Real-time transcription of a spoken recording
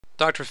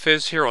Dr.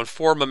 Fizz here on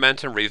 4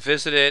 Momentum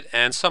Revisited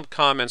and some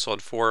comments on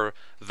 4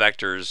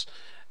 vectors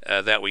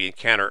that we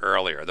encountered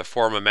earlier. The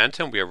 4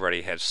 Momentum we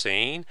already have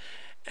seen,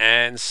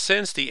 and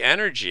since the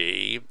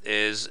energy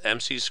is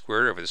mc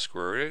squared over the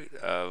square root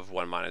of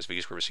 1 minus v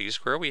squared over c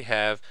squared, we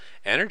have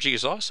energy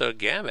is also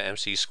gamma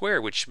mc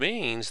squared, which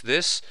means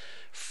this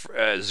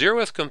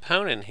 0th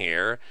component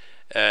here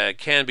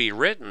can be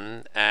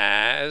written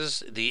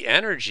as the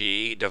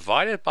energy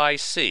divided by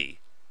c.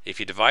 If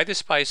you divide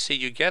this by c,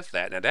 you get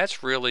that. Now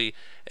that's really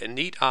a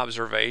neat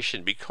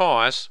observation,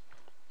 because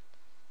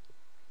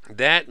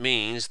that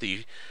means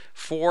the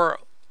 4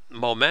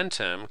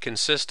 momentum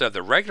consists of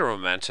the regular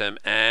momentum,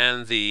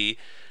 and the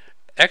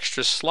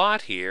extra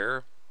slot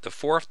here, the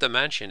 4th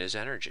dimension, is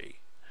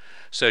energy.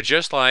 So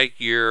just like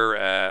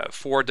your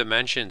 4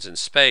 dimensions in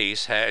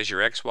space has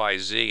your x, y,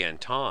 z, and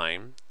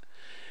time,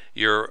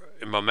 your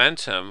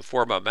momentum,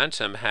 4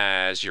 momentum,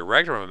 has your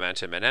regular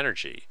momentum and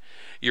energy.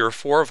 Your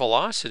 4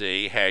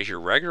 velocity has your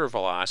regular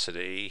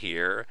velocity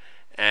here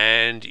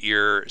and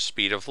your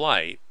speed of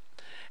light,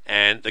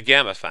 and the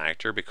gamma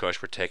factor,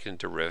 because we're taking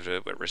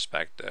derivative with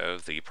respect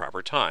of the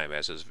proper time,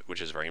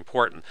 which is very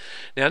important.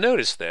 Now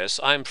notice this,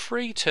 I'm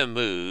free to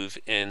move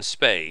in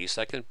space.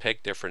 I can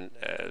pick different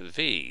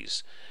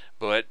v's,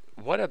 but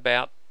what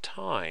about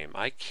time?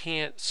 I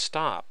can't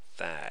stop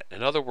that.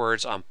 In other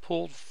words, I'm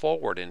pulled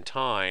forward in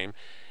time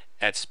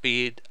at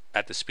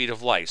the speed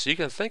of light. So you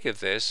can think of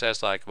this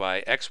as like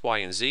my x, y,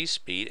 and z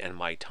speed and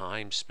my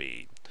time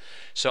speed.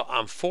 So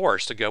I'm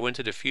forced to go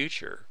into the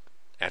future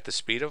at the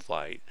speed of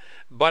light,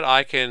 but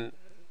I can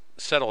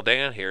settle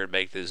down here and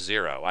make this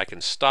 0. I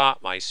can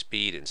stop my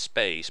speed in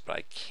space, but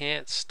I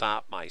can't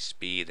stop my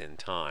speed in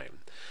time.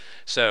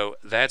 So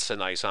that's a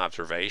nice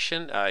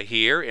observation.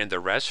 Here in the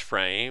rest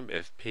frame,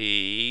 if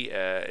p,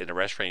 in the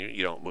rest frame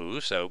you don't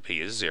move, so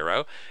p is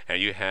 0, and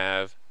you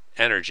have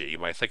energy. You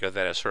might think of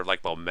that as sort of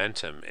like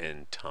momentum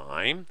in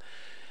time.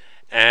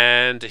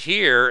 And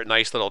here,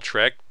 nice little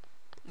trick,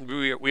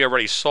 we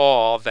already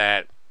saw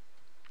that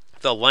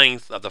the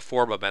length of the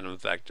 4 momentum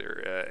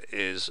vector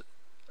is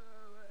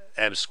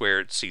m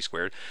squared c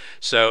squared.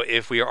 So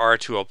if we are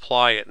to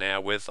apply it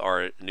now with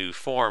our new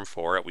form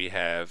for it, we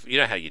have, you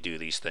know how you do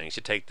these things,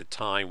 you take the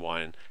time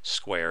one,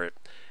 square it,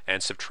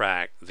 and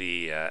subtract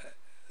the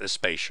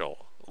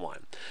spatial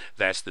one.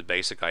 That's the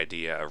basic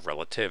idea of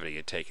relativity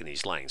in taking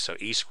these lengths. So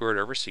e squared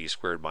over c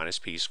squared minus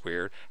p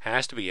squared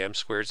has to be m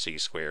squared c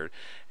squared,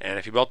 and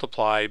if you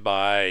multiply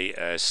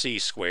by c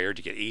squared,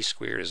 you get e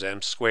squared is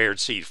m squared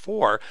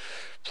c4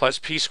 plus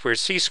p squared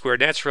c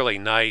squared. That's really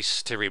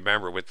nice to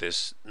remember with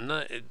this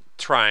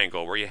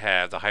triangle where you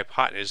have the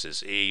hypotenuse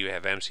is e, you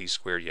have mc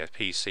squared, you have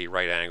pc,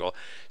 right angle.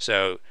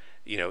 So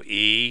you know,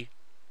 e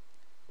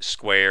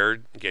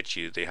squared gets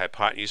you the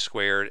hypotenuse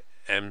squared,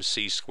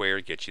 mc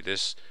squared gets you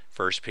this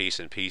first piece,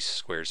 and p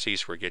squared c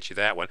squared gets you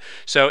that one.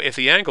 So if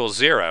the angle is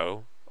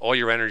 0, all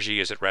your energy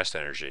is at rest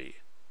energy.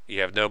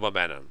 You have no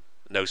momentum,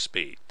 no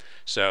speed.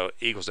 So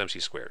E equals mc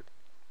squared.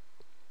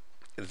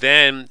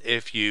 Then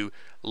if you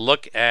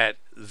look at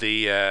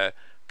the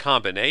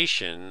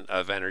combination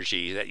of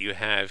energy that you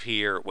have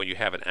here when you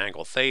have an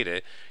angle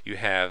theta, you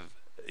have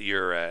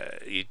your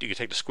you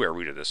take the square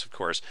root of this, of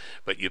course,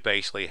 but you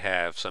basically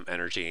have some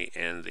energy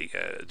in the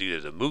due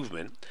to the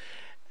movement.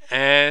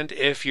 And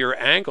if your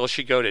angle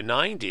should go to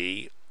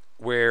 90,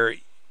 where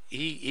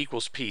E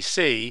equals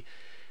pc,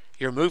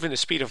 you're moving the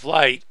speed of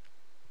light,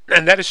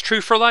 and that is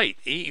true for light.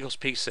 E equals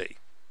pc.